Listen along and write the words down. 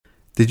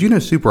Did you know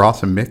Super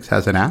Awesome Mix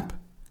has an app?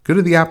 Go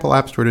to the Apple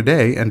App Store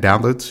today and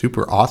download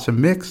Super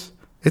Awesome Mix.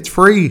 It's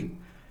free.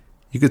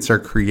 You could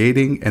start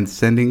creating and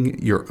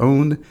sending your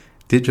own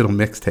digital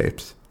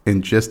mixtapes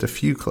in just a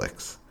few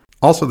clicks.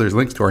 Also, there's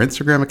links to our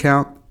Instagram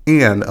account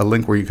and a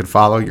link where you can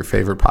follow your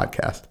favorite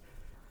podcast.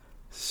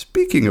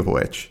 Speaking of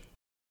which,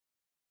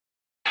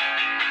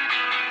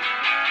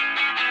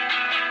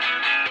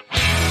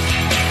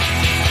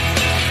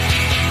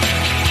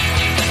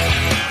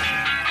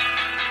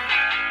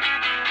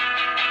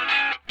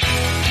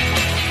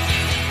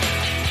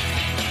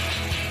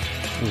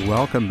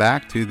 welcome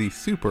back to the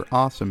Super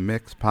Awesome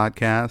Mix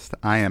podcast.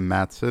 I am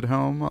Matt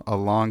Sidholm,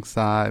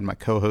 alongside my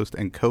co-host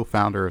and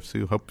co-founder of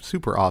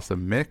Super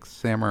Awesome Mix,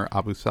 Samer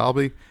Abu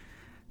Salbi.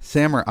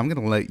 Samer, I'm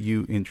going to let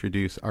you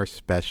introduce our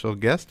special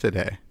guest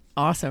today.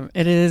 Awesome.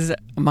 It is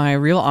my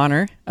real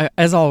honor,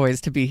 as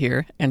always, to be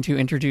here and to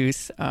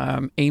introduce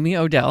Amy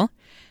Odell.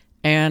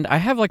 And I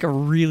have like a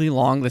really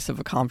long list of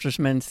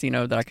accomplishments,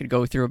 that I could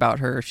go through about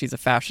her. She's a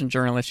fashion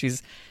journalist.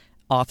 She's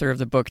author of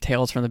the book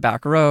Tales from the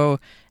Back Row,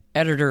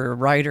 editor,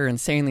 writer,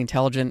 insanely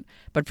intelligent.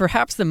 But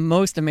perhaps the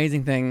most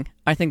amazing thing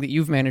I think that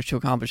you've managed to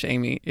accomplish,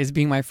 Amy, is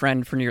being my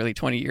friend for nearly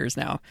 20 years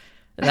now.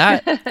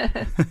 That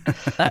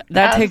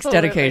takes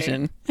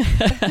dedication.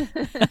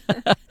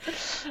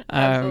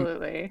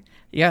 Absolutely.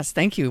 Yes,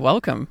 thank you.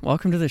 Welcome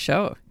to the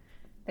show.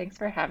 Thanks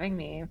for having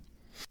me.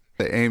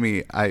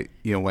 Amy, I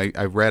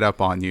read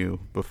up on you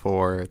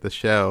before the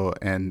show,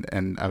 and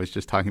I was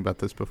just talking about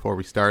this before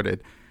we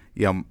started.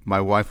 My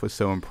wife was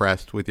so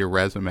impressed with your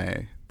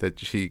resume that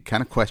she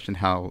kind of questioned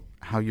how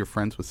you're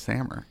friends with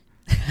Samer.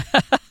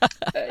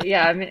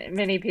 Yeah,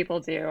 many people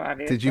do,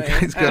 obviously. Did you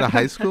guys go to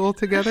high school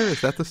together? Is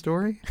that the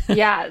story?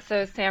 Yeah,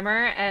 so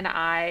Samer and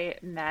I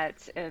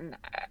met in,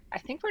 I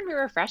think when we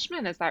were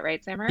freshmen. Is that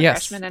right, Samer?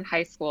 Yes. Freshmen in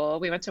high school.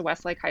 We went to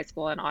Westlake High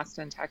School in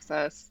Austin,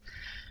 Texas.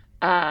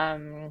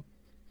 And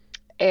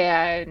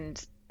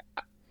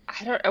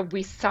I don't know,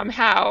 we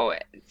somehow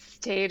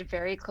stayed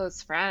very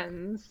close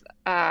friends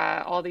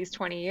all these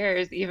 20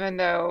 years, even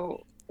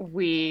though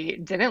we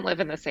didn't live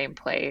in the same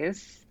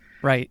place.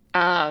 Right.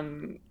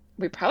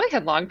 We probably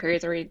had long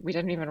periods where we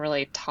didn't even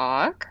really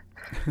talk,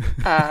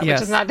 Yes.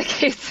 which is not the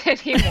case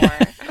anymore.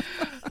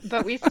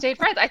 But we stayed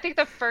friends. I think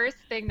the first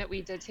thing that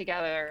we did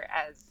together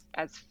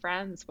as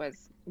friends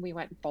was we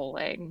went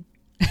bowling.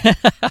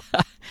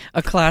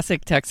 A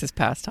classic Texas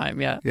pastime,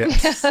 yeah.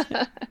 Yes.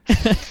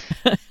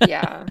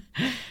 Yeah.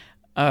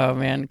 Oh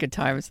man, good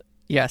times.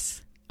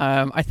 Yes.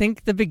 I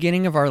think the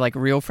beginning of our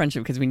real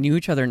friendship, because we knew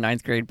each other in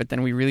ninth grade, but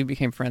then we really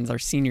became friends our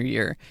senior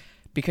year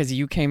because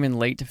you came in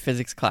late to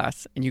physics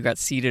class and you got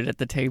seated at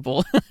the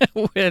table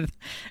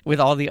with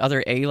all the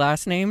other A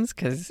last names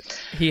because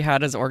he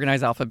had us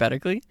organized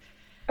alphabetically.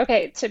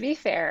 Okay, to be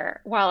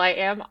fair, while I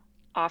am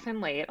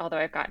often late, although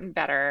I've gotten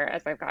better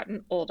as I've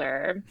gotten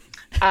older,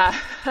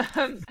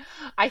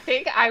 I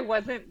think I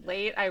wasn't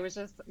late. I was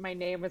just, my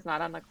name was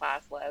not on the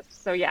class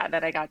list. So yeah,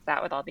 then I got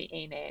sat with all the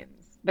A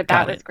names. But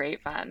that was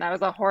great fun. That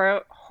was a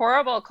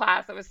horrible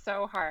class. It was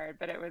so hard,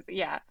 but it was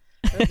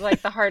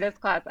like the hardest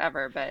class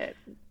ever. But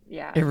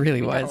yeah, it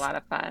really we was had a lot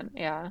of fun.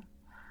 Yeah.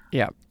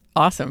 Yeah.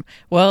 Awesome.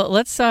 Well,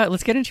 let's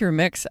get into your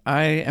mix.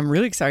 I am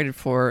really excited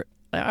for,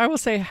 I will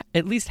say,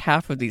 at least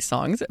half of these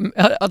songs.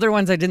 Other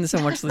ones I didn't so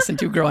much listen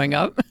to growing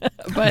up,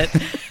 but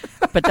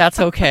that's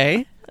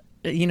okay.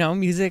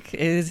 Music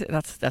is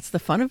that's the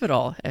fun of it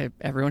all.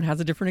 Everyone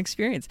has a different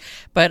experience.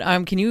 But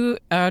can you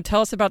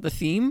tell us about the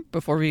theme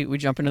before we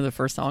jump into the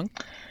first song?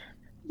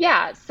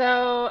 Yeah,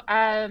 so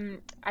I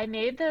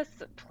made this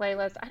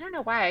playlist. I don't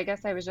know why. I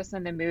guess I was just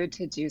in the mood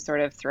to do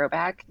sort of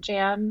throwback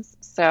jams.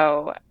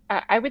 So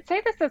I would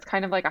say this is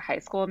kind of like a high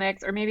school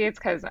mix, or maybe it's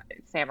because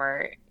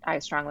Samer, I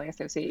strongly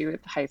associate you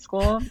with high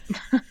school.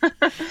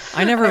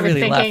 I never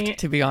really left,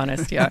 to be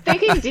honest. Yeah,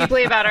 thinking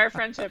deeply about our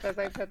friendship as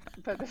I put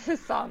this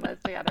song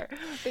list together.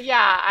 But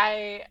yeah,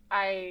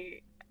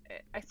 I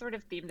sort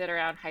of themed it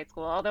around high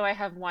school. Although I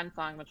have one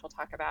song which we'll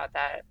talk about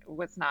that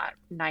was not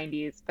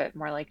 90s, but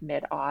more like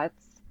mid-aughts.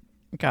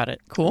 Got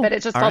it. Cool. But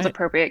it just felt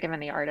appropriate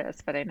given the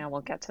artist, but I know we'll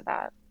get to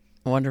that.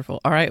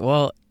 Wonderful. All right.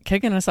 Well,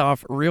 kicking us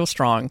off real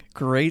strong,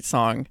 great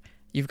song.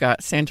 You've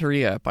got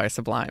Santeria by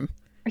Sublime.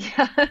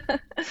 Yeah.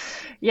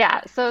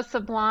 Yeah. So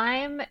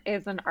Sublime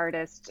is an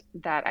artist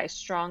that I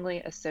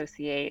strongly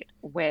associate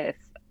with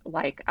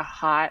like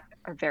a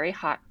very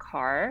hot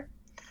car.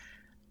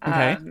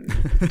 Okay.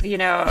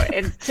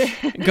 It's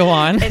Go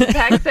on. In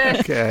Texas.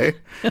 Okay.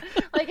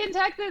 Like in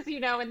Texas,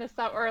 in the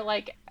summer, or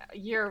like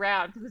year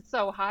round, because it's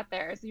so hot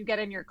there. So you get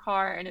in your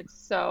car and it's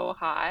so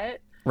hot.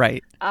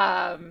 Right.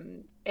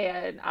 And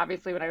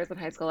obviously when I was in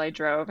high school, I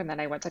drove, and then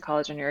I went to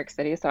college in New York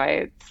City, so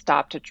I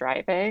stopped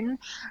driving.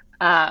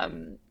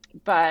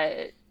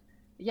 But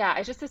yeah,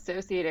 I just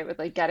associate it with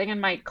like getting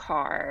in my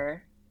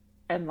car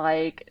and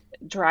like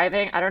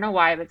driving. I don't know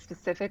why, but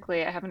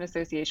specifically I have an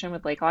association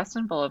with Lake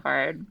Austin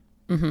Boulevard.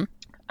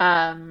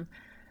 Mm-hmm.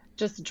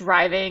 Just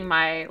driving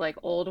my like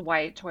old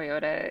white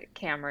Toyota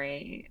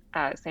Camry,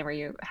 Samer,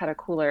 you had a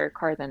cooler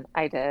car than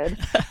I did,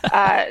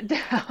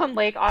 down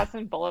Lake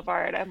Austin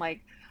Boulevard. And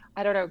like,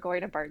 I don't know,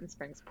 going to Barton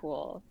Springs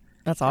Pool.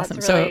 That's awesome.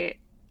 That's really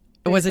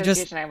the was it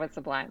association I have with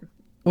Sublime.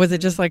 was it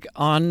just like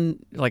on,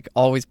 like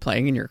always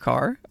playing in your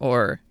car,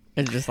 or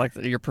is it just like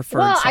your preferred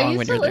Well, I song used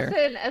when to you're there?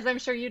 listen, as I'm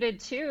sure you did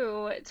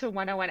too, to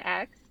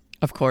 101X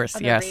Of course,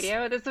 on the yes.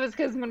 radio. This was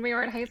because when we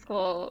were in high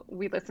school,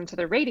 we listened to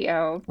the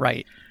radio.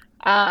 Right.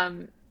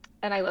 Um,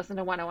 and I listened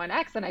to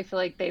 101X, and I feel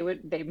like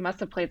they must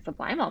have played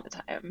Sublime all the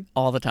time.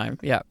 All the time.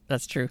 Yeah,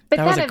 that's true. But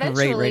That was then a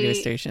great radio eventually,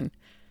 station.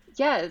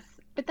 yes,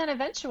 but then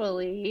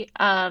eventually,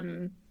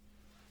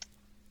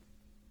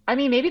 I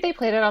mean, maybe they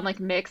played it on like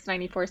Mix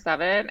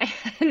 94.7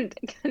 and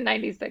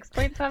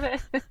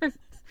 96.7.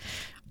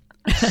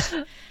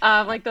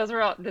 Like those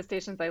were all the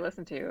stations I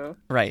listened to.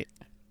 Right.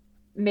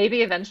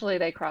 Maybe eventually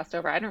they crossed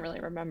over. I don't really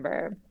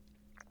remember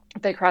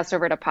if they crossed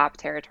over to pop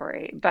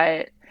territory.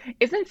 But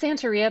isn't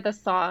Santeria the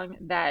song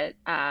that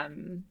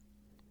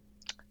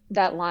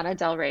that Lana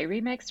Del Rey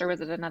remixed, or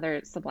was it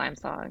another Sublime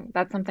song?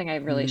 That's something I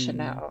really should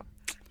know.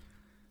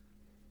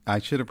 I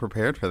should have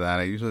prepared for that.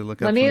 I usually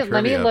look up Let me some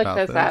let me trivia look about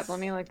this this. up. Let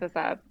me look this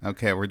up.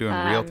 Okay, we're doing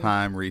Um,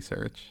 real-time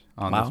research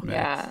on Wow. this mix.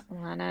 yeah,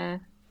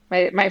 Lana.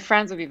 My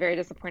friends would be very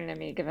disappointed in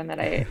me, given that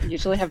I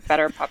usually have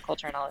better pop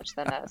culture knowledge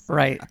than this.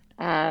 Right.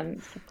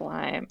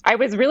 Sublime. I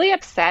was really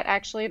upset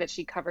actually that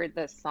she covered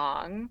this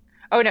song.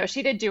 Oh no,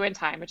 she did "Do in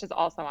Time," which is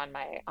also on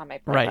my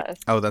Right.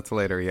 playlist. Oh, that's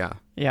later, yeah.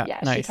 Yeah. Yeah,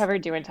 she Nice.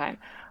 covered "Do in Time."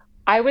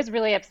 I was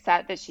really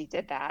upset that she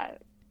did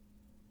that.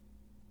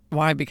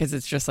 Why? Because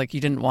it's just like you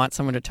didn't want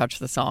someone to touch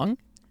the song?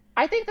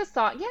 I think the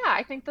song, yeah,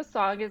 I think the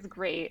song is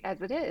great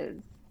as it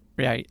is.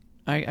 Right.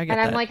 I get And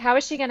I'm that. like, how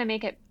is she gonna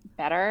make it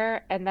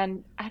better? And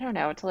then I don't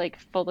know, to like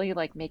fully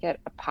like make it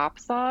a pop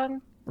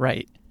song.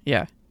 Right.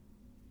 Yeah.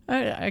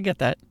 I get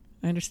that.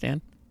 I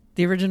understand.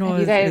 The original Have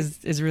you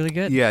guys? is really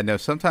good. Yeah, no,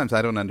 sometimes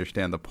I don't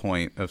understand the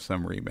point of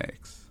some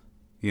remakes.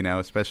 You know,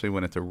 especially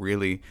when it's a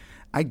really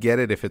I get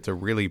it if it's a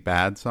really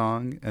bad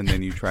song and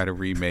then you try to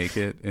remake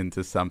it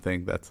into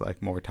something that's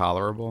like more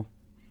tolerable.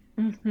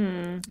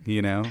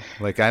 You know?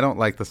 Like I don't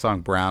like the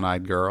song Brown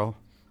Eyed Girl.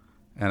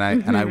 And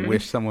I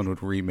wish someone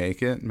would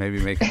remake it, maybe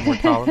make it more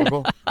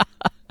tolerable.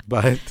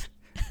 But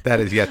that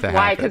is yet to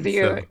Why? happen.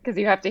 Because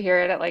you have to hear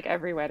it at like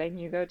every wedding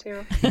you go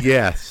to.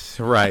 Yes,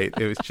 right.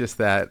 It was just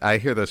that I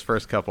hear those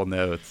first couple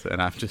notes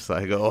and I'm just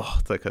like, oh,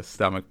 it's like a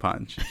stomach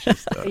punch. It's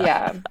just,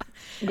 Yeah. I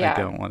Yeah.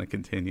 don't want to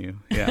continue.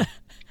 Yeah.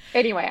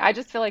 Anyway, I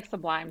just feel like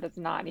Sublime does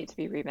not need to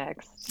be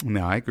remixed.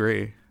 No, I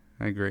agree.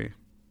 I agree.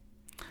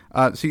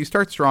 So you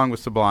start strong with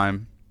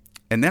Sublime,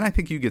 and then I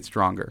think you get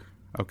stronger.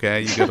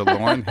 Okay, you go to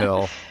Lauryn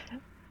Hill.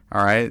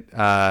 All right,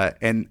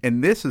 and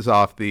this is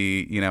off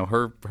the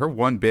her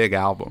one big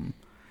album,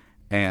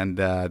 and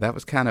that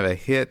was kind of a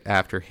hit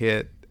after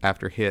hit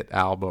after hit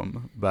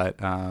album. But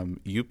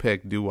you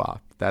picked Doo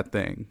Wop, that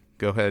thing.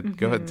 Go ahead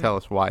and tell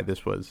us why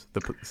this was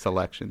the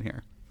selection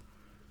here.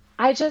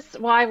 I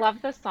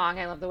love this song.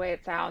 I love the way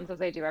it sounds,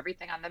 as I do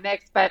everything on the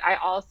mix, but I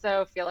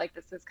also feel like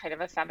this is kind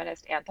of a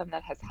feminist anthem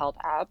that has held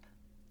up.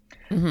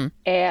 Hmm.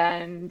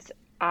 And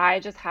I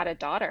just had a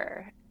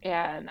daughter,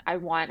 and I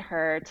want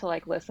her to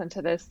like listen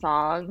to this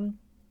song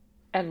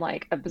and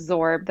like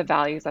absorb the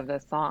values of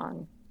this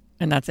song.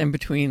 And that's in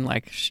between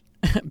like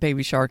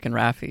Baby Shark and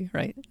Raffi,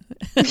 right?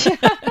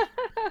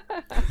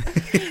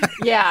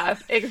 Yeah,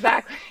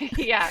 exactly.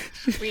 Yeah.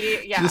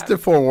 Just to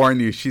forewarn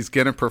you, she's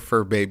gonna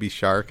prefer Baby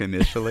Shark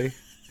initially.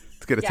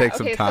 It's gonna take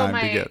some Okay, time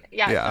so to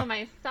get. so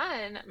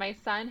my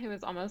son who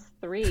is almost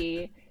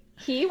 3,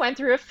 he went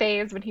through a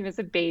phase when he was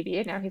a baby,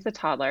 and now he's a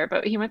toddler,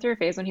 but he went through a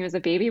phase when he was a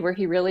baby where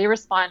he really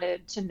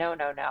responded to No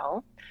No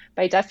No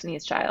by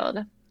Destiny's Child.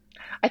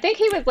 I think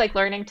he was like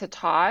learning to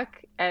talk,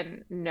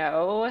 and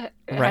no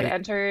had Right.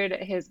 entered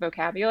his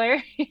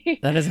vocabulary.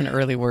 That is an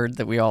early word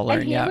that we all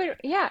learn. And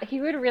Yeah.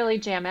 he would really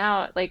jam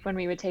out like when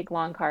we would take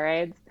long car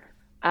rides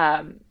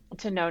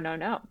to No No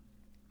No.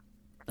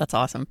 That's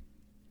awesome.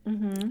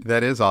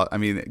 That is all. I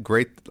mean,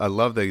 great. I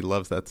love that he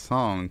loves that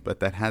song, but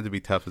that had to be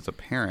tough as a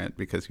parent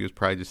because he was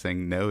probably just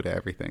saying no to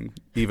everything,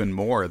 even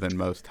more than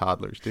most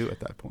toddlers do at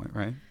that point,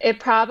 right? It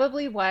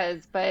probably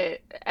was, but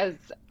as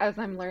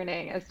I'm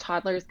learning, as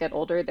toddlers get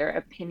older, their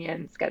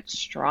opinions get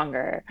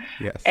stronger,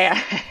 Yes.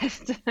 and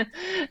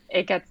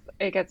it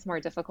gets more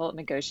difficult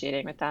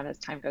negotiating with them as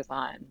time goes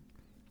on.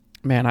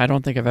 Man, I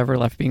don't think I've ever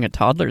left being a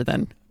toddler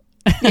then.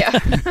 Yeah.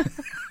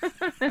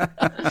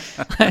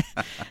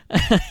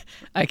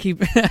 I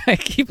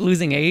keep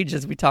losing age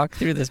as we talk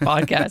through this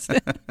podcast.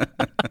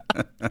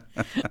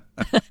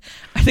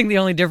 I think the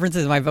only difference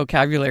is my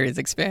vocabulary is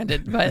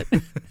expanded, but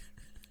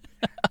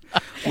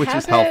Which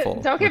is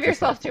helpful. Don't give which is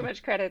yourself helpful. too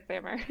much credit,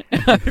 Sammer.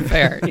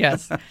 fair,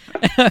 yes.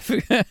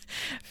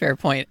 Fair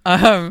point.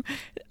 All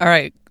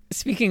right.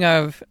 Speaking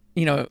of,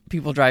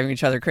 people driving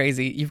each other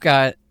crazy, you've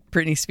got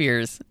Britney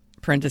Spears,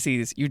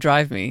 parentheses, You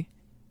Drive Me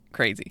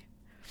Crazy,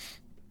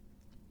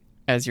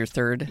 as your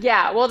third.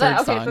 Yeah, well, Third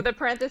so song. the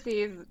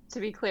parentheses, to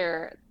be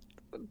clear,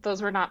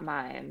 those were not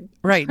mine.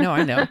 Right. No,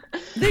 I know.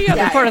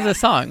 They're part of the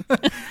song.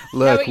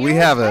 Look, No, we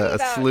you're have right a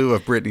about- slew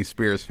of Britney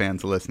Spears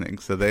fans listening,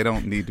 so they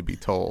don't need to be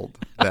told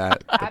that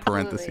the Absolutely.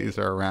 parentheses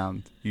are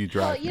around "You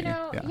Well, Drive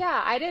Me."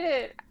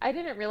 I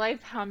didn't realize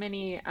how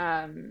many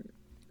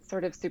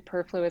sort of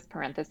superfluous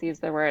parentheses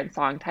there were in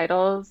song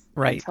titles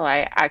Right. until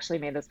I actually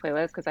made this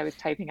playlist because I was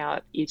typing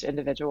out each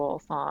individual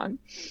song.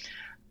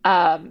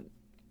 Um,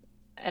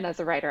 and as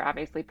a writer,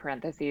 obviously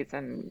parentheses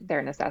and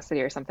their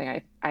necessity are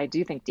something I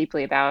do think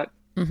deeply about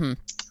Hmm.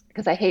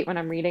 because I hate when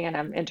I'm reading and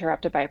I'm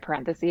interrupted by a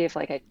parenthesis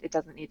if it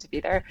doesn't need to be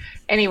there.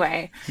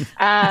 Anyway,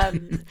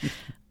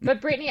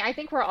 but Britney, I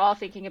think we're all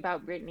thinking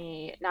about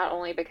Britney not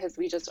only because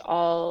we just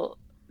all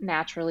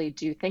naturally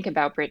do think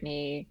about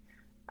Britney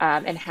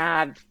and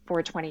have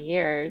for 20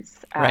 years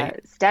Right.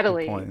 Good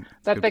steadily, point.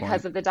 but Good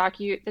because point. of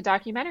the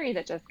documentary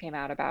that just came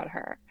out about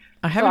her.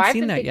 I So haven't I've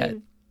seen been that yet.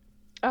 thinking,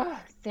 oh,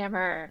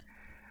 Sammer.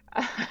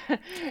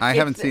 I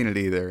haven't seen it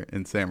either.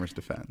 In Sammer's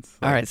defense,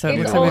 All right. So it It's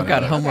looks like we've only-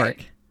 got okay.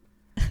 homework.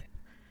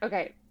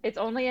 Okay, it's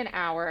only an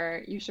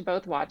hour. You should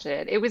both watch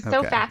it. It was so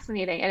Okay.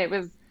 fascinating, and it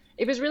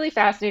was really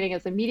fascinating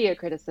as a media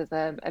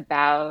criticism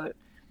about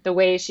the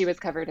way she was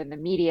covered in the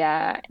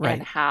media Right.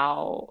 and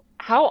how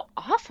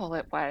awful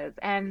it was.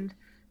 And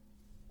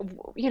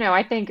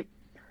I think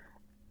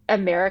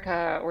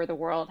America or the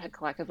world had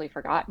collectively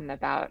forgotten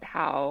about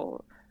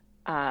how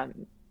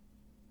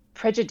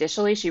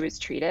prejudicially she was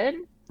treated.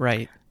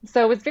 Right.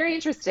 So it was very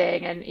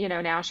interesting. And,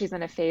 now she's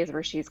in a phase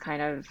where she's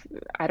kind of,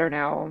 I don't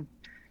know,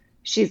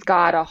 she's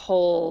got a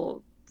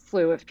whole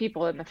slew of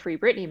people in the Free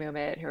Britney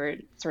movement who are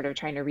sort of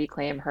trying to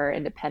reclaim her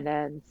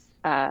independence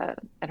and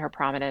her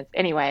prominence.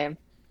 Anyway,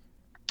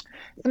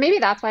 so maybe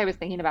that's why I was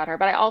thinking about her.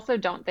 But I also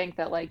don't think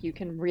that like you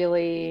can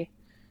really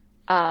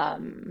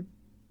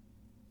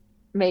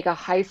make a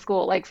high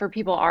school, like for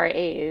people our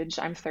age,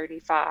 I'm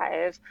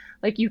 35,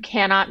 like you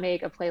cannot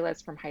make a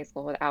playlist from high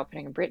school without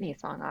putting a Britney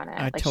song on it.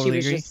 I Like totally she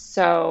was agree. just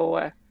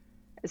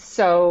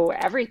so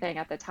everything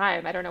at the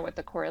time. I don't know what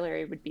the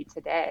corollary would be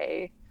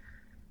today.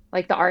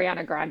 Like the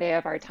Ariana Grande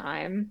of our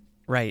time.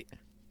 Right.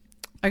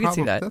 I can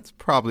see that. That's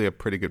probably a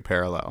pretty good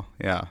parallel.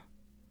 Yeah.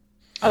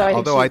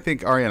 Although I she's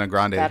think Ariana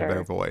Grande has a better.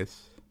 better voice.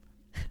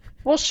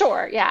 Well,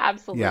 sure. Yeah,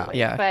 absolutely.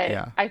 Yeah. But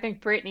Yeah. I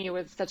think Britney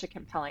was such a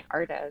compelling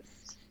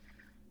artist.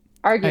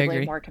 agree.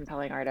 Arguably more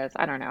compelling artist.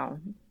 I don't know.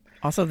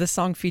 Also, this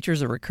song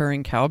features a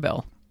recurring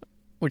cowbell,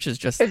 which is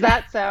just, Is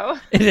that so?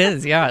 it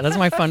is. Yeah. That's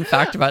my fun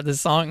fact about this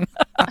song.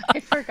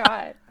 I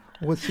forgot.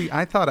 Well, see,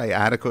 I thought I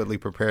adequately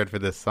prepared for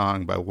this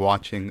song by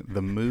watching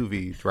the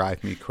movie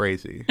Drive Me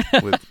Crazy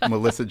with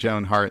Melissa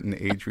Joan Hart and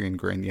Adrian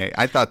Grenier.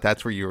 I thought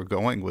that's where you were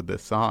going with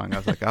this song. I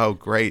was like, oh,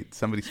 great.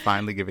 Somebody's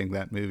finally giving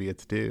that movie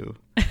its due.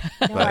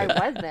 No, I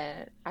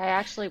wasn't. I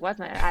actually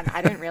wasn't. And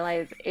I didn't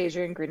realize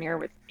Adrian Grenier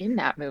was in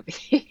that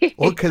movie.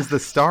 Well, because the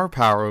star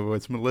power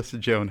was Melissa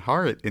Joan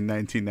Hart in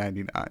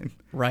 1999.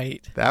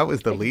 Right. That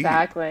was the lead.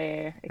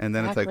 Exactly. And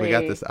then it's like, we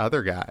got this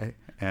other guy.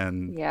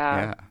 And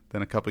Yeah.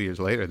 then a couple years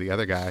later, the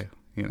other guy,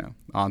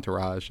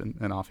 Entourage,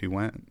 and off he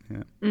went.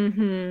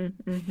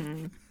 Yeah.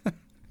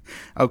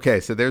 Okay,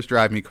 so there's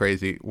Drive Me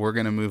Crazy. We're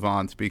going to move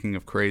on, speaking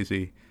of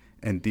crazy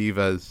and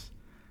divas,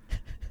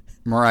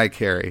 Mariah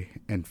Carey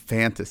and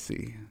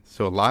Fantasy.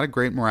 So a lot of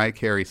great Mariah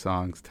Carey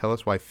songs. Tell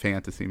us why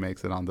Fantasy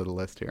makes it onto the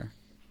list here.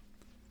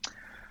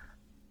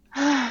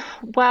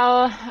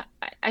 Well,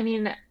 I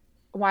mean,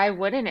 why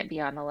wouldn't it be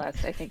on the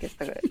list? I think is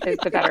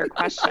the better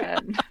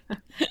question.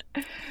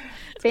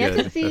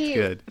 Fantasy, That's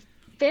good.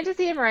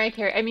 Fantasy and Mariah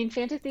Carey. I mean,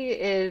 Fantasy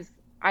is,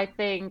 I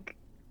think,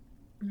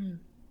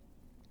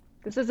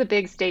 this is a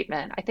big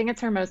statement. I think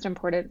it's her most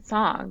important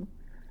song.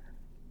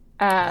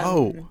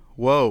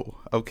 Whoa.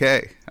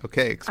 Okay. I'm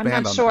Expand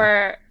not on sure.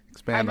 that.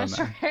 Expand I'm on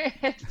not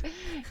that. sure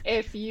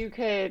if you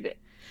could,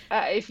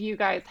 if you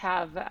guys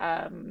have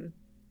a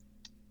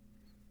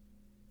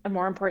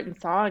more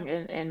important song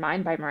in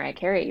mind by Mariah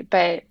Carey,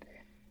 but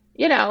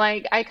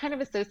like I kind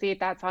of associate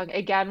that song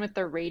again with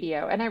the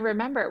radio. And I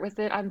remember, was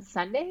it on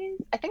Sundays?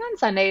 I think on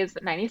Sundays,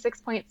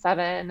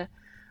 96.7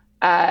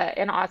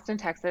 in Austin,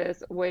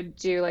 Texas would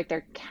do like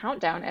their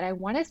countdown. And I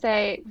want to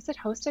say, was it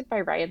hosted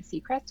by Ryan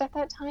Seacrest at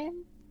that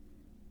time?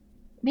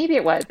 Maybe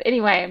it was.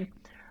 Anyway,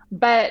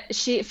 but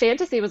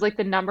Fantasy was like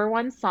the number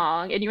one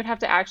song, and you would have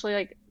to actually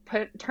like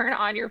turn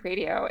on your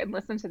radio and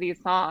listen to these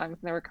songs. And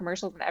there were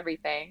commercials and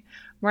everything.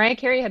 Mariah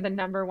Carey had the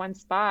number one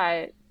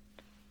spot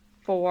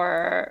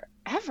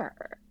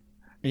forever.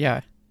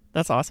 Yeah.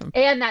 That's awesome.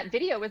 And that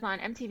video was on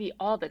MTV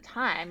all the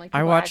time. Like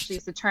people actually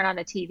used to turn on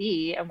the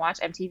TV and watch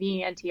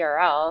MTV and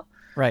TRL.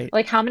 Right.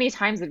 Like how many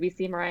times did we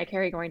see Mariah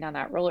Carey going down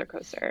that roller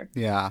coaster?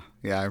 Yeah,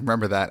 I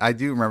remember that. I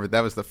do remember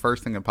that was the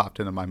first thing that popped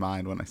into my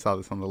mind when I saw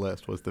this on the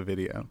list was the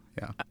video.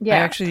 Yeah.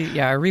 Yeah. I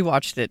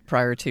rewatched it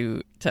prior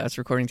to us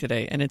recording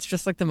today, and it's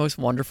just like the most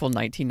wonderful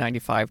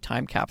 1995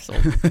 time capsule.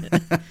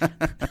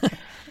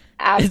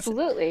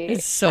 Absolutely.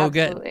 It's so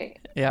Absolutely.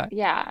 good. Yeah.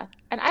 Yeah.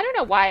 And I don't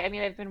know why. I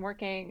mean, I've been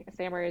working,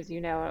 Sammer, as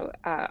you know,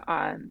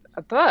 on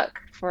a book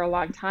for a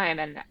long time.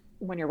 And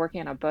when you're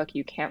working on a book,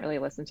 you can't really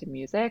listen to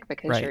music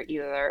because Right. you're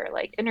either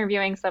like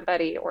interviewing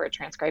somebody or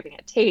transcribing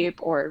a tape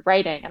or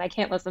writing. And I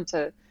can't listen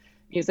to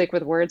music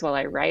with words while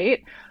I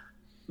write.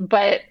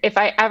 But if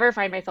I ever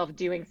find myself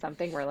doing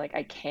something where like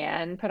I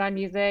can put on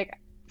music,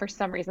 for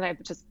some reason I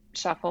just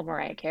shuffle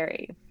Mariah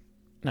Carey.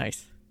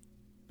 Nice.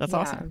 That's Yeah.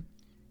 awesome.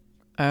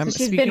 So Speaking,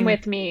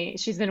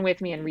 she's been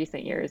with me in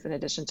recent years in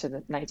addition to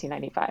the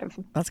 1995.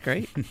 that's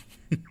great.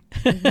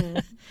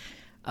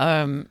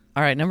 Hmm.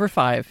 All right, number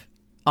 5.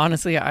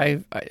 Honestly,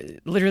 I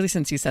literally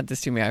since you sent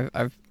this to me,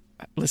 I've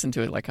listened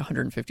to it like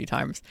 150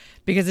 times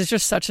because it's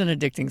just such an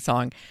addicting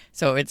song.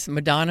 So it's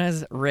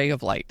Madonna's "Ray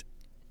of Light."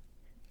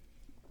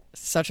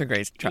 Such a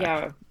great track.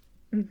 Yeah.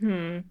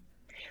 Hmm.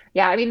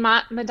 Yeah, I mean,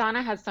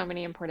 Madonna has so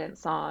many important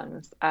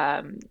songs.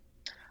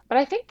 But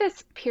I think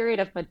this period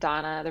of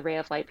Madonna, the Ray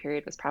of Light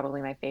period, was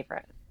probably my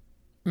favorite.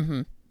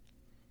 Mm-hmm.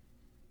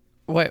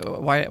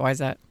 Why is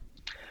that?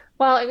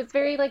 Well, it was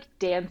very like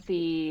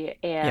dancey,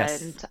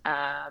 Yes.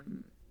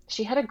 and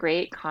she had a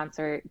great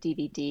concert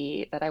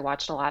DVD that I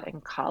watched a lot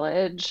in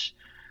college,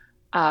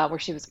 where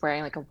she was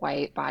wearing like a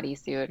white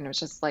bodysuit, and it was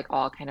just like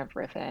all kind of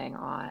riffing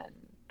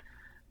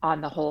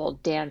on the whole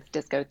dance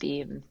disco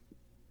theme.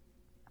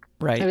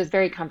 It Right. was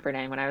very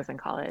comforting when I was in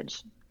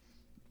college.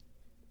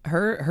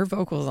 Her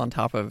vocals on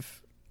top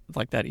of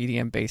like that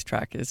EDM bass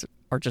track is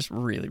are just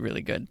really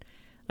really good.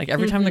 Like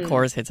every time the Hmm.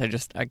 chorus hits,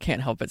 I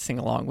can't help but sing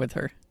along with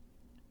her.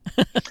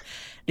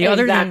 The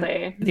other thing,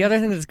 Exactly. the other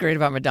thing that's great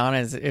about Madonna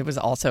is it was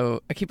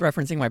also I keep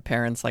referencing my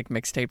parents' like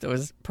mixtape that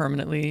was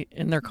permanently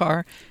in their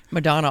car.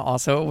 Madonna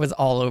also was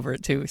all over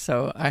it too,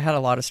 so I had a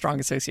lot of strong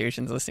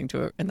associations listening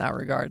to it in that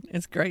regard.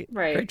 It's great,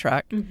 great Right.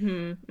 track.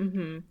 Hmm.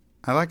 Hmm.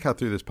 I like how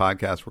through this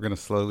podcast we're going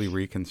to slowly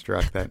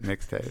reconstruct that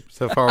mixtape.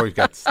 So far, we've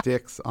got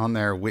Styx on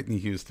there, Whitney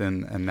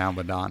Houston, and now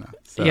Madonna.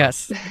 So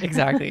Yes,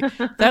 exactly.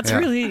 That's yeah,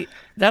 really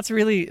that's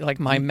really like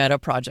my meta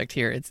project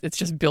here. It's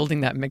just building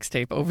that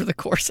mixtape over the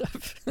course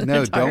of the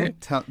no, entire.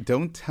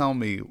 don't tell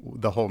me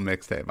the whole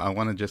mixtape. I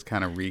want to just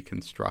kind of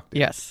reconstruct it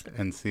Yes,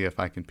 and see if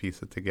I can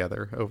piece it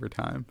together over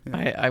time.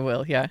 Yeah. I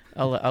will. Yeah,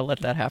 I'll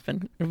let that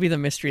happen. It'll be the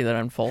mystery that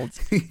unfolds.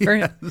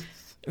 Very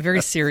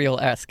very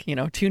serial-esque.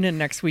 Tune in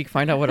next week,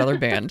 find out what other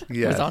band was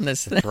Yes, on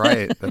this. that's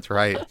right. That's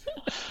right.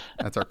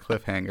 That's our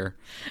cliffhanger.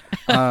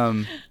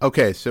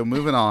 Okay, so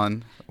moving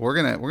on, we're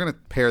gonna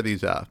pair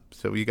these up.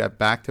 So we got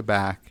back to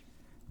back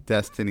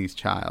Destiny's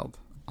Child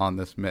on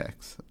this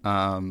mix.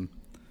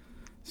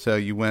 So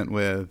you went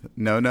with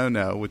No No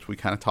No, which we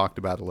kind of talked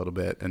about a little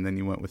bit, and then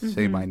you went with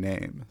Say Hmm. My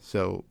Name.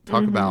 So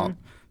Hmm.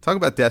 talk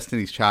about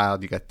Destiny's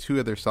Child. You got two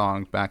other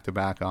songs back to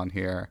back on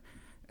here,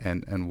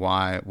 and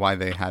why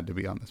they had to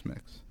be on this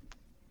mix.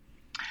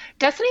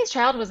 Destiny's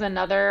Child was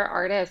another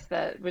artist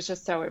that was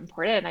just so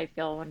important, I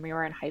feel, when we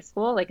were in high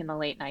school, like in the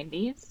late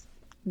 90s.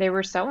 They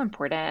were so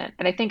important.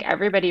 And I think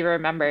everybody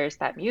remembers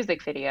that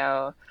music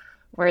video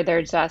where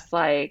they're just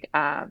like,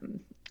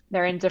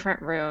 they're in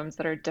different rooms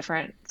that are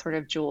different sort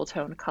of jewel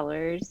tone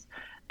colors,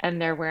 and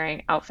they're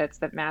wearing outfits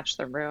that match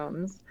the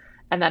rooms.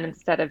 And then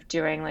instead of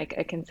doing like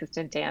a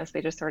consistent dance,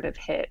 they just sort of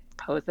hit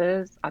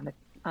poses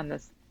on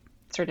this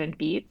certain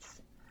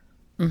beats.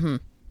 Hmm.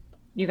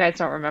 You guys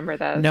don't remember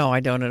this? No,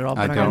 I don't at all.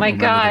 I But Oh don't I, my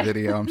remember the God.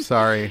 video. I'm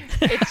sorry.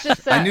 It's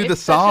just I knew the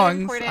it's such an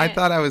songs. I important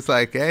thought I was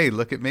like, hey,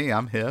 look at me.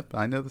 I'm hip.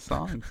 I know the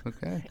songs.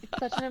 Okay. it's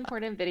such an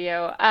important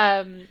video.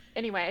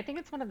 Anyway, I think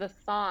it's one of the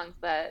songs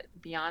that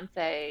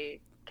Beyonce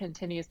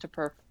continues to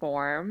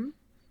perform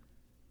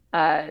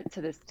to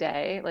this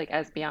day, like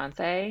as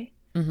Beyonce.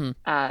 hmm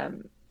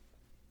Um,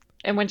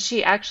 and when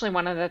she actually,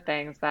 one of the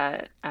things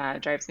that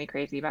drives me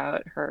crazy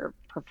about her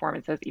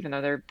performances, even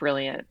though they're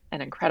brilliant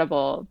and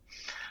incredible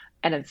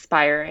and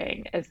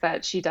inspiring, is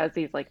that she does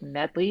these like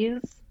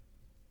medleys.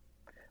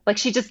 Like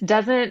she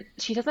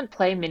doesn't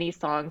play mini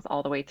songs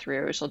all the way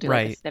through. She'll do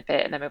like a Right,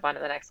 snippet and then move on to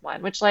the next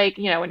one, which like,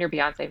 when you're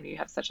Beyonce and you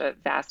have such a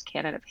vast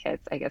canon of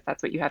hits, I guess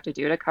that's what you have to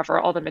do to cover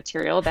all the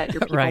material that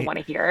your people right. want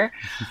to hear.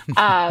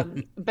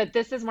 But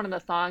this is one of the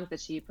songs that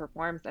she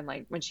performs and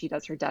like when she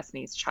does her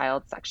Destiny's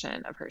Child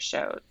section of her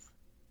shows.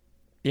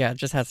 Yeah, it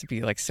just has to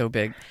be like so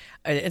big.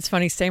 It's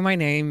funny. "Say My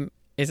Name"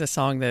 is a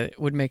song that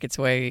would make its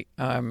way.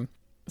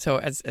 So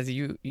as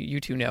you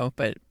two know,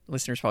 but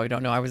listeners probably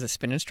don't know, I was a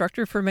spin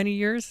instructor for many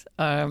years.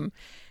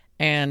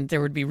 And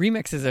there would be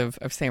remixes of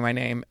 "Say My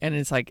Name," and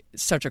it's like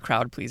such a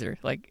crowd pleaser.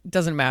 Like it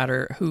doesn't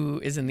matter who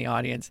is in the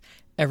audience,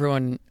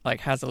 everyone like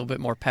has a little bit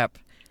more pep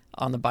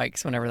on the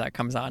bikes whenever that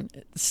comes on.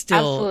 It's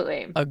still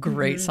Absolutely. a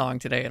great Hmm. song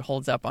today. It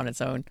holds up on its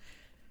own.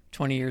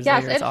 20 years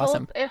Yes, later, it's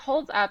awesome. it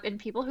holds up and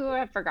people who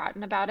have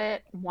forgotten about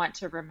it want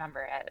to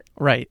remember it.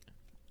 Right,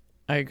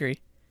 I agree.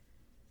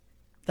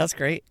 That's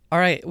great. All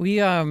right,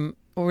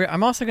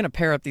 I'm also going to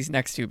pair up these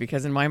next two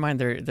because in my mind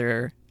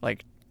they're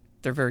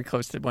very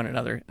close to one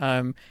another.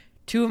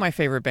 Two of my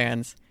favorite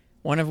bands,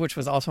 one of which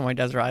was also my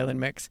Desert Island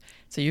mix.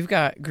 So you've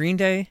got Green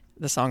Day,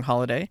 the song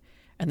 "Holiday,"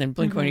 and then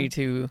Blink One Hmm. Eighty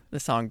Two, the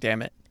song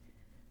 "Damn It."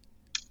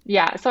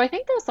 Yeah, so I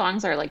think those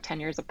songs are like 10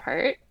 years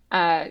apart.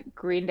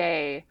 Green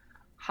Day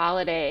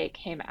Holiday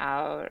came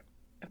out,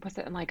 was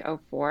it in like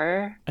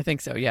 '04? I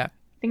think so. Yeah.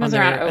 think it on was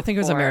around their. I think it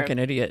was 04. American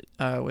Idiot.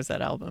 Was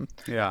that album?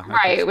 Yeah,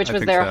 Right, which I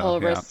was think their so.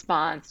 whole Yeah.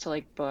 response to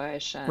like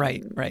Bush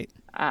Right, and right.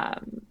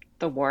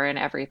 the war and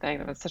everything.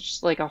 It was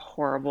such like a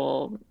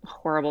horrible,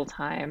 horrible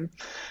time.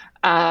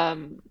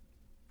 Um,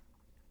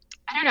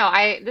 I don't know.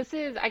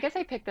 I guess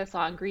I picked this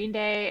song. Green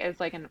Day is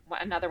like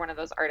another one of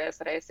those artists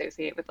that I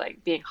associate with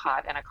like being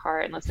hot in a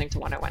car and listening to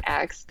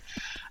 101X.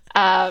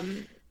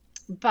 Um,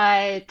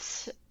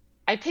 but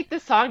I picked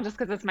this song just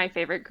because it's my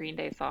favorite Green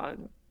Day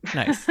song.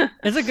 Nice.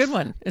 It's a good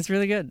one. It's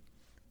really good.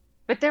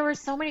 But there were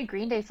so many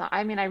Green Day songs.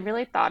 I mean, I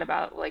really thought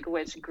about like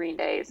which Green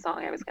Day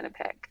song I was going to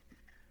pick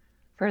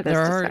for this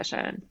There are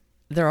discussion.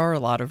 there are a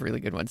lot of really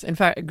good ones. In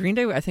fact, Green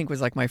Day I think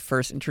was like my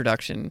first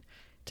introduction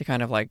to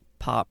kind of like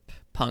pop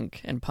punk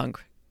and punk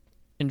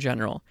in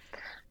general.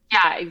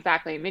 Yeah,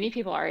 exactly. Many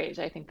people our age,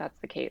 I think that's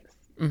the case.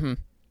 Hmm.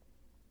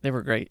 They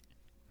were great.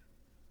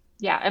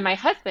 Yeah, and my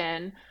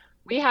husband,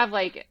 we have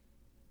like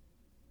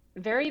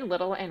very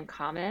little in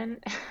common.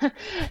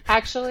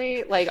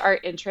 Actually, like our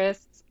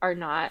interests are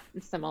not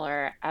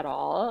similar at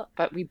all,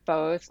 but we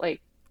both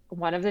like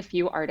one of the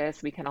few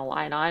artists we can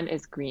align on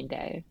is Green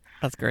Day.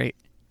 That's great.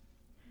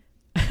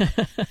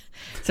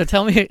 So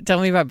tell me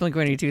about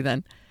Blink-182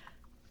 then.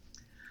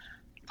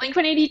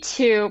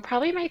 Blink-182,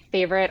 probably my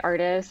favorite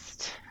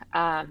artist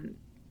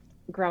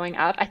growing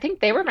up. I think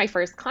they were my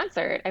first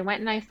concert. I went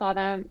and I saw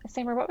them.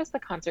 Summer, what was the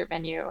concert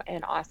venue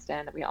in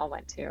Austin that we all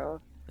went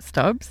to?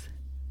 Stubbs?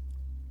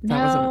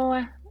 That wasn't.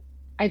 No,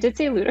 I did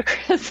see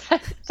Ludacris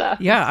and stuff.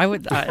 Yeah, I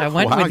went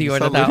Wow, with you saw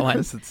to that one.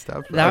 Ludacris and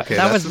stuff. That Okay,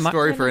 that that's was a my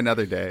story for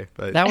another day.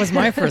 But that was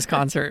my first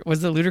concert.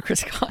 Was the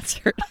Ludacris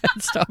concert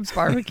at Stubbs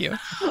Barbecue?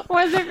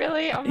 Was it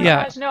really? Oh my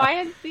Yeah. gosh. No,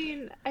 I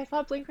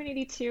saw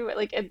Blink-182.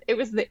 Like it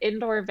was the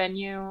indoor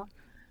venue.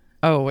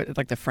 Oh,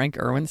 like the Frank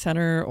Irwin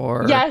Center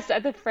or Yes,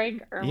 at the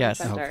Frank Irwin Yes.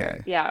 Center.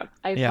 Okay. Yeah,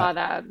 I Yeah. saw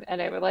that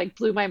and it like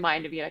blew my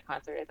mind to be at a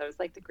concert. I thought it was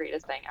like the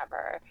greatest thing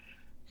ever.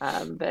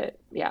 But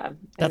yeah, it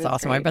That's was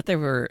awesome. I great. bet they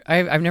were.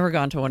 I've never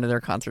gone to one of their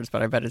concerts,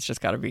 but I bet it's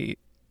just got to be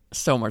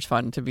so much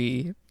fun to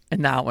be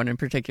in that one in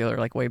particular,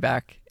 like way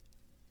back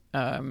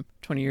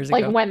 20 years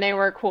Like ago. when they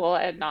were cool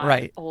and not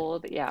Right.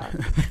 old. Yeah.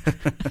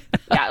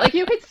 Yeah, like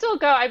you could still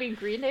go. I mean,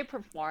 Green Day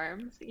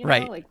performs,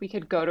 Right. like we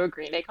could go to a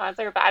Green Day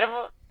concert, but I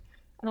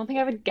don't think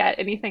I would get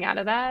anything out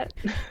of that.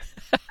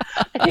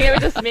 I think it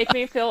would just make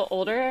me feel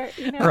older.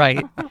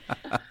 Right.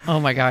 Oh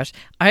my gosh.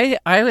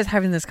 I was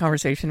having this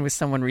conversation with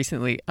someone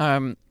recently.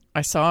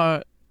 I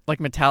saw like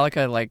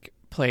Metallica like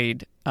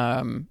played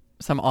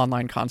some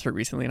online concert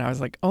recently and I was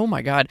like, "Oh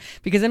my God."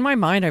 Because in my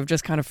mind I've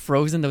just kind of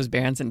frozen those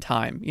bands in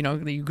time. You know,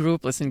 you grew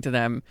up listening to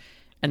them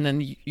and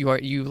then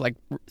you like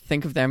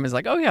think of them as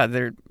like, "Oh yeah,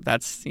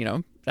 that's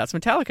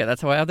Metallica.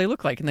 That's how they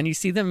look like." And then you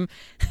see them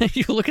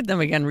you look at them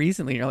again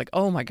recently and you're like,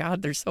 "Oh my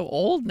God, they're so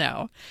old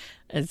now."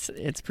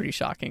 It's pretty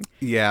shocking.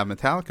 yeah,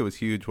 Metallica was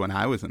huge when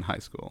I was in high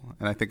school,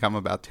 and I think I'm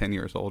about 10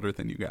 years older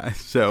than you guys.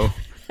 So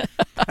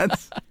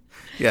that's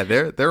yeah,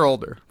 they're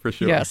older for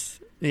sure.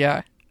 Yes.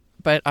 Yeah.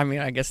 But I mean,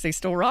 I guess they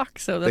still rock,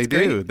 so that's They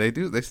great. do. They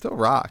do. They still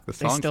rock. The They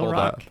songs still hold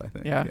rock. up, I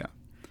think. Yeah.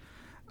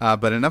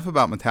 But enough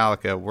about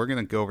Metallica. We're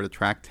going to go over to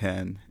track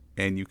 10,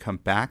 and you come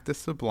back to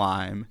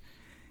Sublime.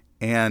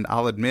 And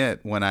I'll admit,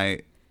 when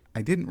I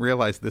didn't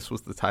realize this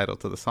was the title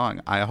to the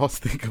song. I always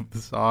think of the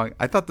song.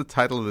 I thought the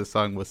title of the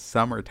song was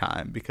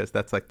Summertime because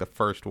that's like the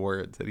first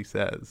words that he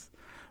says.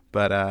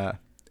 But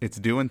it's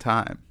Doing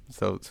Time.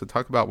 So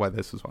talk about why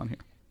this was on here.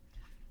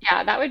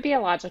 Yeah, that would be a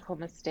logical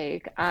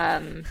mistake. I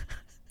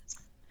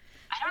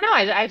don't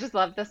know. I just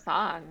love the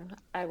song.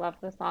 I love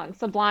the song.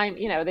 Sublime,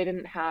 they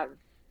didn't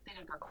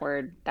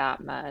record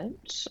that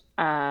much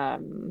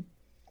because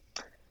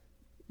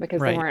they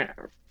Right. weren't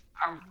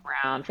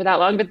around for that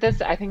long. But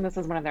I think this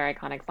is one of their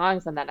iconic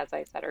songs. And then, as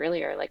I said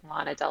earlier, like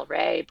Lana Del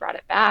Rey brought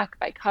it back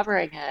by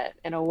covering it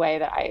in a way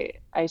that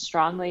I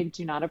strongly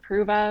do not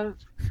approve of.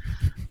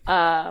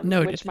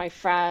 Noted. Which my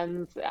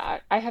friends,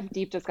 I have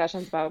deep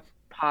discussions about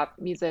pop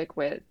music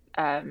with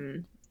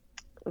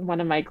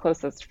one of my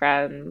closest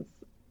friends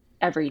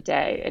every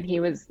day, and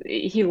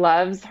he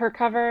loves her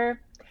cover.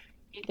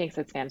 He thinks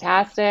it's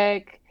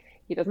fantastic.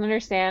 He doesn't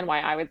understand why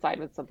I would side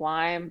with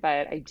Sublime,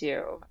 but I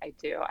do.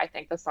 I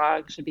think the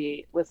song should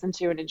be listened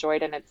to and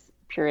enjoyed in its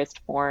purest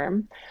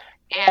form.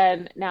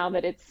 And now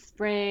that it's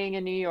spring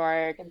in New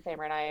York, and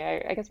Samer and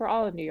I guess we're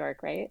all in New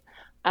York, right?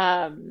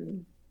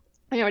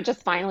 It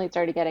just finally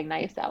started getting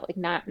nice out.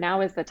 Like now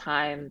is the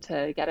time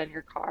to get in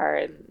your car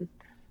and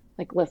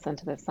like listen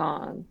to the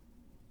song.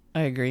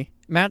 I agree.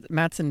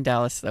 Matt's in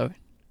Dallas though.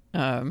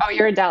 Oh,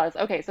 you're in Dallas.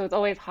 Okay, so it's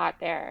always hot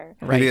there.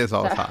 Right. It is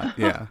all So- hot.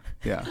 Yeah.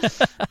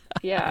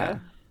 Yeah.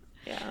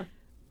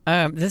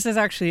 Yeah. This is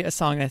actually a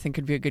song I think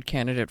could be a good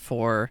candidate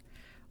for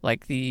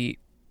like the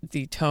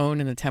tone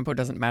and the tempo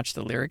doesn't match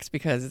the lyrics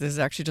because this is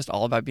actually just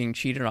all about being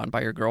cheated on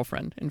by your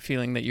girlfriend and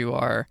feeling that you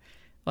are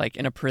like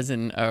in a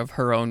prison of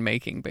her own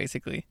making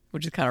basically,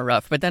 which is kind of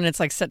rough. But then it's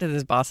like set to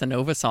this bossa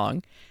nova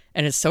song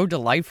and it's so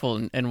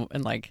delightful and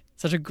like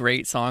such a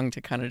great song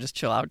to kind of just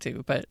chill out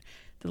to. But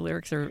The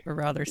lyrics are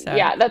rather sad.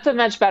 Yeah, that's a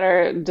much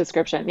better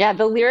description. Yeah,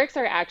 the lyrics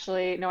are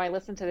actually, no, I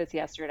listened to this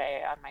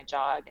yesterday on my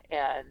jog,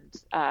 and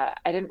I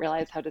didn't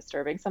realize how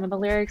disturbing some of the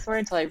lyrics were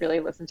until I really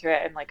listened to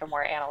it in like a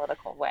more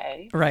analytical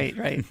way. Right,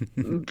 right.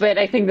 But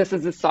I think this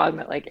is a song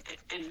that like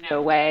in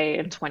no way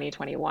in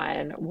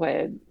 2021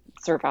 would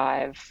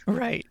survive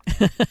Right.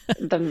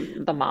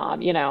 the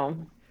mob, you know.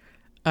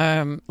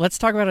 Let's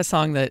talk about a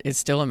song that is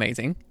still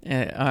amazing.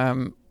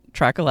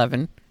 Track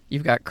 11,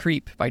 you've got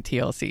Creep by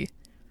TLC.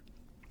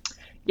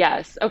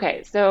 Yes.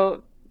 Okay.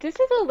 So this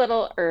is a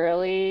little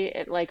early,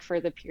 like for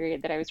the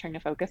period that I was trying to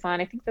focus on.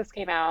 I think this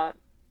came out,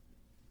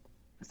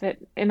 was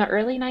it in the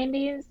early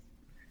 90s?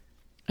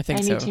 I think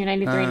 92, so.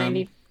 93,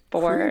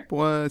 94. Creep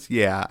was,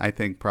 yeah, I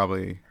think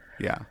probably,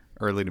 yeah,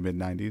 early to mid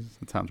 90s.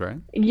 That sounds right.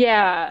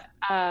 Yeah.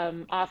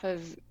 Off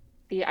of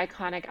the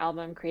iconic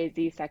album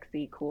Crazy,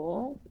 Sexy,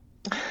 Cool.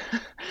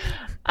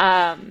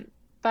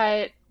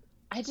 But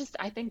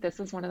I think this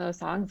is one of those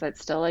songs that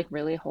still like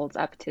really holds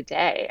up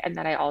today, and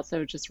that I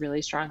also just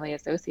really strongly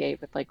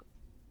associate with like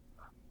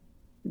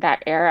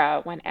that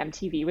era when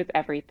MTV was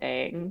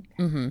everything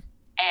Hmm.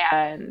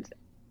 and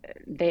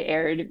they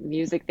aired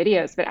music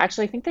videos. But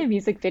actually, I think the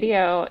music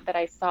video that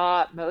I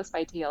saw most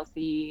by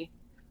TLC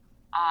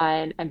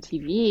on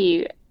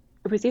MTV,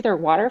 it was either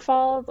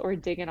Waterfalls or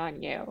Digging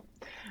on You.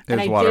 It And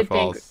was I did think,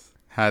 Waterfalls.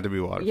 Had to be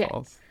yeah,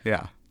 Waterfalls.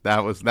 Yeah,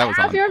 that was I don't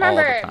know if on you all the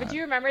remember, but do time.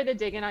 you remember the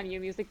Digging on You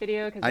music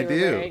video? Because I they were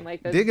do. wearing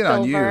like the Dig It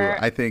On You, silver,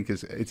 I think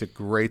it's a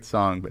great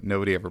song, but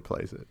nobody ever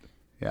plays it.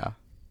 Yeah,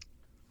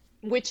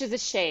 which is a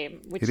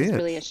shame, which it is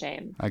really a is.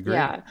 shame. I agree.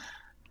 Yeah.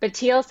 But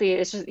TLC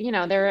is just, you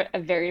know, they're a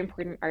very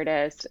important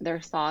artist.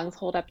 Their songs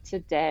hold up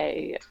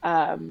today.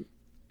 I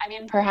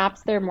mean,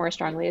 perhaps they're more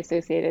strongly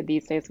associated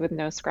these days with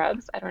No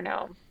Scrubs. I don't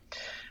know.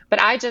 But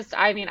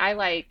I mean, I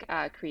like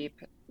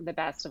Creep the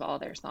best of all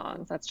their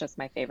songs. That's just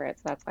my favorite.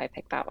 So that's why I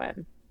picked that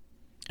one.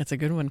 It's a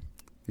good one.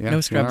 Yeah, No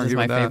can't Scrubs is argue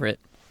my with that. favorite.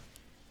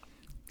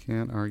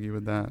 Can't argue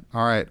with that.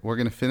 All right, we're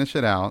gonna finish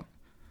it out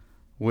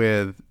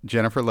with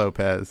Jennifer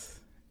Lopez,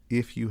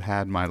 If You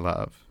Had My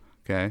Love.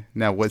 Okay.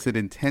 Now, was it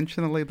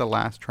intentionally the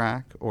last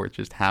track, or it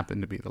just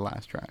happened to be the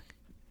last track?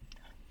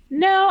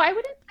 No, I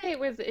wouldn't say it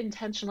was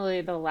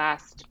intentionally the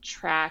last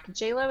track.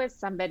 JLo is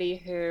somebody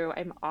who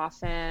I'm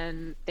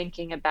often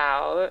thinking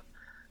about.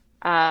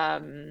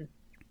 Um,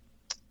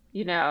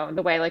 you know,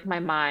 the way like my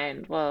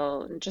mind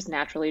will just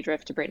naturally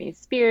drift to Britney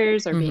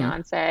Spears or Hmm.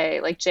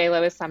 Beyonce. Like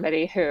JLo is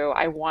somebody who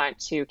I want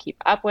to keep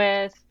up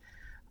with.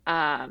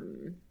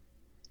 Um,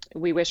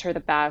 we wish her the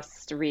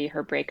best re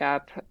her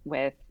breakup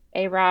with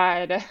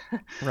A-Rod.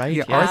 Right,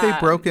 Yeah. Are they yes. Um,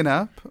 broken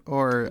up,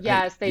 or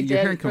yes, they you're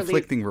hearing did release.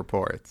 conflicting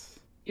reports?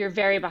 You're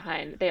very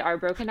behind. They are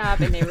broken up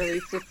and they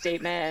released a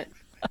statement.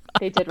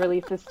 They did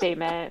release a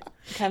statement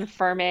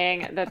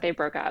confirming that they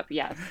broke up.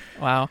 Yes.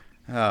 Wow.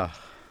 Oh,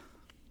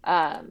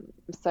 Um,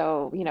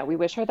 so, you know, we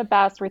wish her the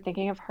best. We're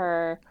thinking of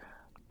her,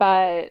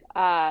 but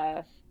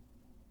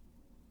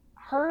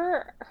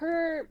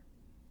her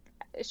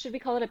should we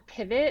call it a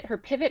pivot? Her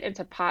pivot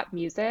into pop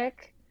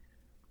music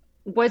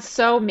was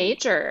so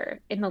major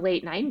in the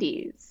late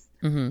 90s.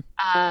 Hmm.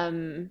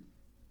 Um,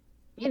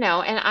 you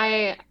know, and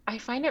I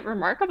find it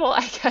remarkable,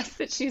 I guess,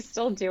 that she's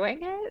still doing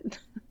it.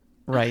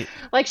 Right.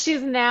 Like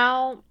she's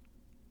now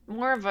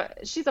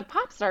she's a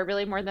pop star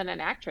really more than an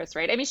actress,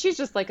 right? I mean, she's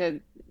just like a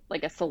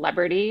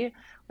celebrity,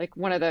 like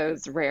one of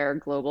those rare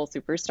global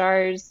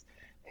superstars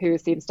who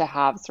seems to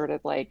have sort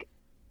of like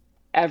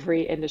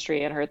every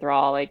industry in her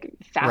thrall. Like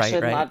Right,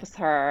 fashion right. loves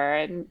her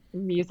and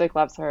music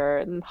loves her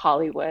and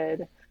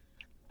Hollywood.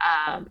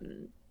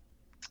 Um,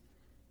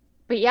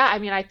 but yeah, I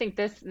mean, I think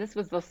this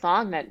was the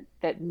song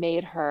that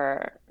made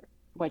her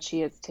what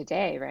she is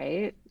today,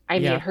 right? I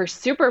mean, Yeah. her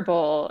Super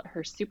Bowl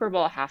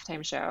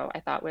halftime show,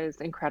 I thought was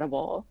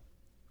incredible.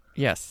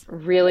 Yes.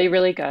 Really,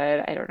 really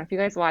good. I don't know if you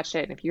guys watched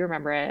it and if you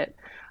remember it.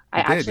 I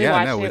I did. actually Yeah,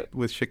 watched no, it,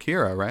 with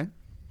Shakira, right?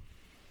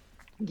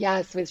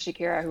 yes, with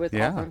Shakira, who was also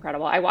Yeah.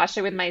 incredible. I watched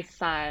it with my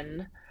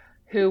son,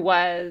 who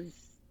was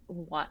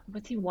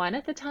he one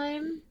at the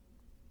time?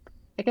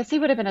 I guess he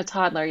would have been a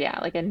toddler, yeah,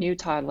 like a new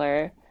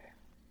toddler.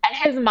 And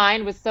his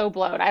mind was so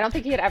blown. I don't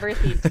think he had ever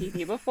seen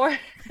TV before.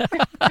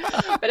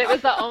 But it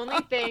was the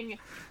only thing.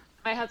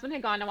 My husband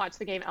had gone to watch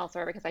the game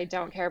elsewhere because I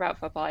don't care about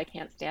football. I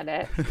can't stand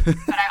it.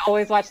 But I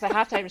always watch the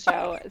halftime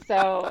show.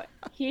 So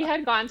he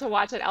had gone to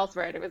watch it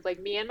elsewhere. And it was like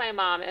me and my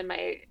mom and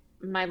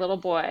my little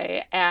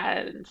boy.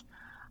 And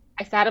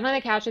I sat him on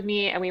the couch with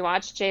me and we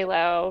watched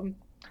J-Lo.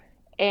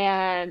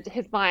 And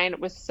his mind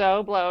was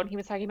so blown. He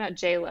was talking about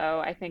J-Lo,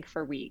 I think,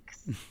 for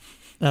weeks.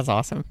 That's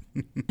awesome.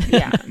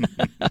 Yeah.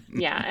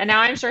 Yeah. And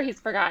now I'm sure he's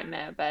forgotten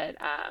it, but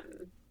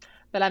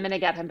I'm gonna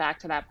get him back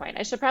to that point.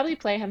 I should probably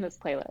play him this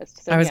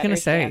playlist so I he was going to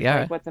say, understands yeah,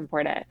 like what's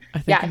important. I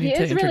think Yeah, you he need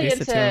to is really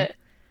introduce it to him. into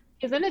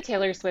he's into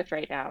Taylor Swift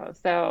right now,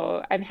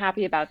 so I'm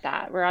happy about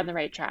that. We're on the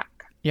right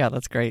track. Yeah,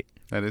 that's great.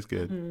 That is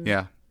good. Hmm.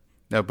 Yeah.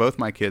 No, both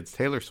my kids,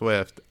 Taylor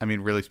Swift, I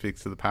mean, really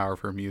speaks to the power of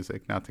her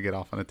music. Not to get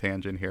off on a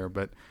tangent here,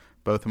 but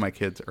both of my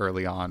kids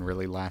early on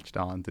really latched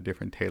on to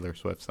different Taylor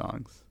Swift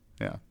songs.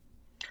 Yeah.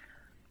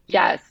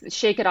 Yes,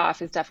 Shake It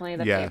Off is definitely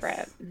the Yes.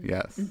 favorite.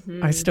 Yes.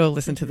 I still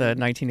listen to the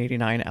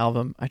 1989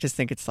 album. I just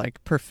think it's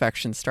like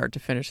perfection start to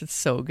finish. It's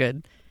so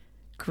good.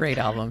 Great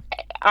album.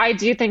 I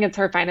do think it's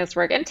her finest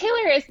work. And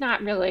Taylor is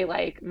not really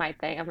like my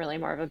thing. I'm really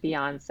more of a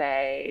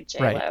Beyonce,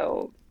 Right.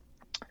 J-Lo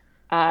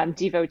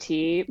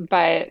devotee,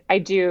 but I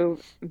do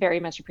very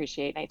much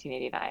appreciate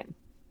 1989.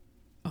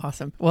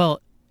 Awesome.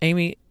 Well,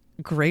 Amy,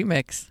 great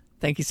mix.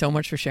 Thank you so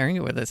much for sharing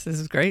it with us. This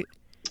is great.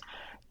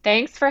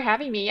 Thanks for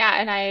having me. Yeah,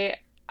 and I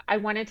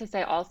wanted to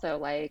say also,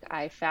 like,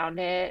 I found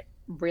it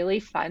really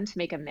fun to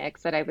make a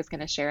mix that I was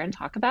going to share and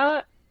talk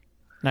about.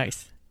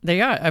 Nice.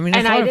 They are. I mean, it's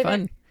And a I lot of didn't,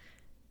 fun.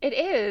 it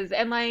is.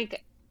 And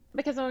like,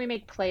 because when we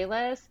make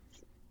playlists,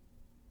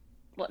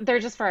 well, they're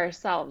just for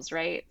ourselves,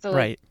 right? So like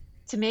Right.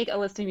 to make a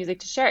list of music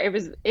to share,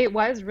 it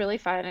was really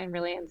fun and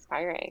really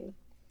inspiring.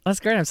 That's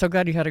great. I'm so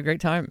glad you had a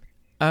great time.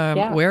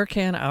 Yeah. Where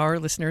can our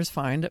listeners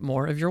find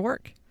more of your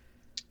work?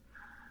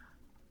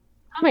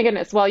 Oh my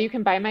goodness. Well, you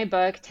can buy my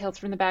book, Tales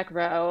from the Back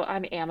Row,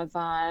 on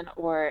Amazon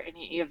or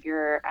any of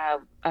your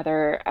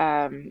other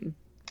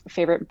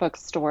favorite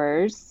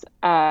bookstores.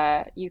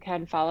 You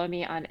can follow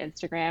me on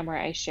Instagram where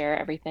I share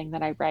everything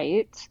that I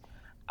write.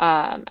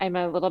 I'm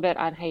a little bit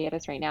on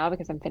hiatus right now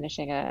because I'm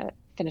finishing a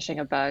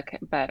book,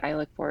 but I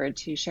look forward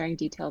to sharing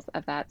details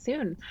of that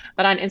soon.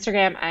 But on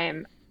Instagram,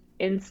 I'm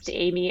Inst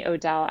Amy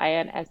Odell,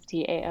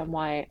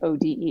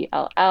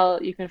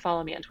 INSTAMYODELL. You can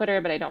follow me on Twitter,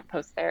 but I don't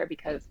post there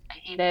because I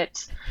hate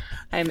it.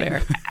 I'm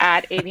Fair.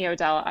 at Amy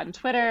Odell on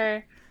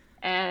Twitter,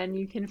 and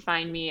you can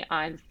find me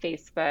on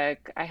Facebook.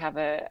 I have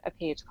a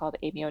page called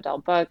Amy Odell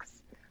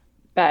Books,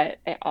 but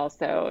I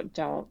also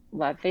don't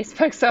love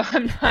Facebook, so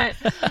I'm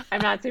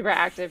not super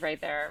active right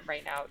there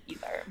right now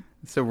either.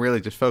 So really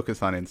just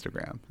focus on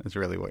Instagram is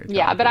really what you're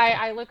Yeah, telling but people.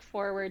 I look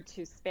forward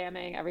to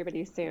spamming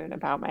everybody soon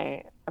about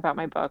my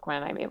book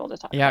when I'm able to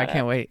talk Yeah, I about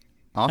can't it. wait.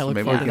 I Awesome. look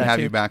Maybe we forward to can that have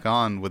too. you back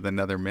on with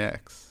another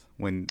mix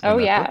when Oh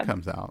that yeah. book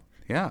comes out.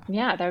 Yeah.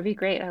 Yeah, that would be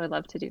great. I would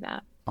love to do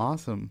that.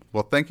 Awesome.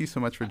 Well, thank you so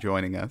much for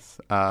joining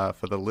us.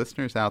 For the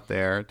listeners out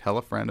there, tell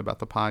a friend about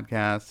the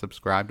podcast,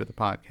 subscribe to the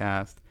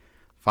podcast,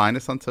 find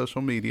us on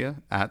social media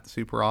at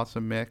Super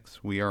Awesome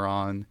Mix. We are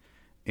on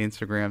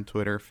Instagram,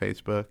 Twitter,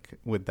 Facebook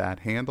with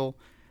that handle.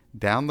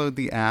 Download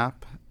the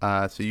app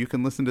so you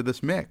can listen to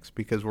this mix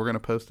because we're going to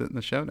post it in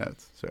the show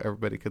notes so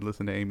everybody could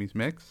listen to Amy's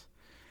mix.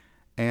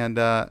 And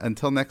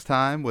until next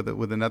time with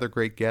another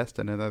great guest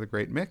and another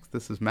great mix,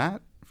 this is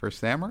Matt for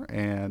Sammer,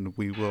 and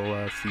we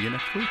will see you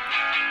next week.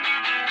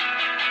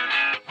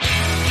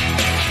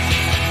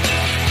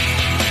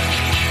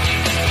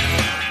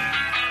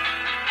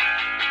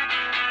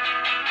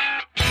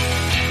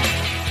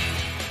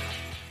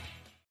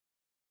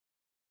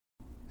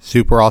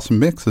 Super Awesome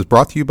Mix is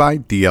brought to you by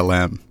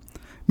DLM.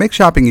 Make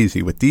shopping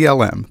easy with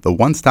DLM, the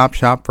one-stop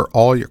shop for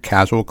all your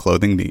casual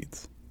clothing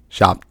needs.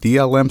 Shop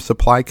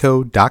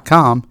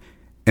DLMSupplyCo.com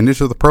and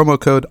enter the promo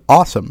code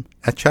AWESOME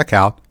at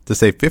checkout to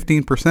save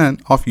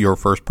 15% off your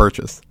first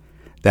purchase.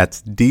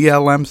 That's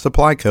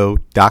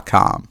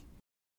DLMSupplyCo.com.